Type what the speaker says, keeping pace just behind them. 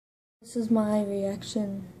This is my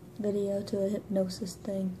reaction video to a hypnosis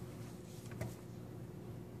thing.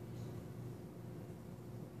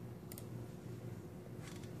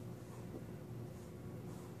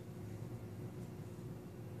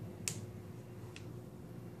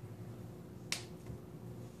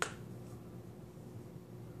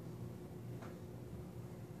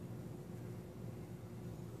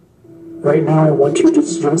 Right now, I want you to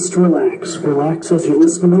just relax. Relax as you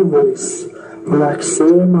listen to my voice. Relax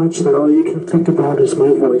so much that all you can think about is my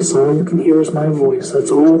voice. All you can hear is my voice.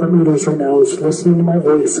 That's all that matters right now, is listening to my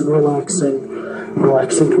voice and relaxing.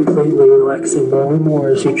 Relaxing completely, relaxing more and more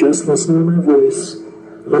as you just listen to my voice.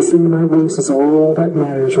 Listening to my voice is all that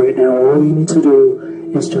matters right now. All you need to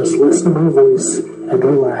do is just listen to my voice and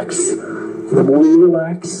relax. The more you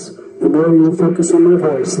relax, the more you focus on my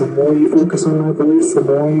voice. The more you focus on my voice, the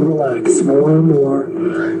more you relax, more and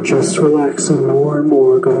more. Just relaxing more and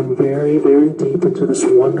more, going very, very deep into this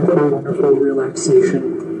wonderful, wonderful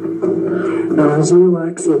relaxation. Now as you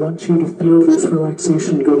relax, I want you to feel this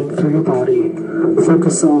relaxation going through your body.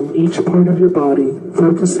 Focus on each part of your body,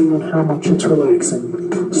 focusing on how much it's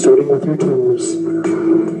relaxing, starting with your toes.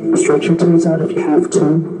 Stretch your toes out if you have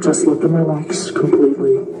to, just let them relax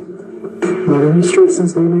completely. Let any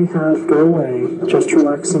stresses they may have go away, just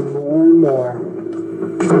relaxing more and more.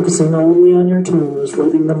 Focusing only on your toes,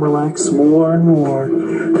 letting them relax more and more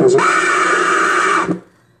as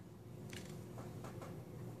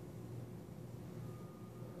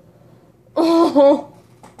Oh!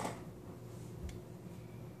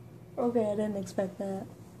 Okay, I didn't expect that.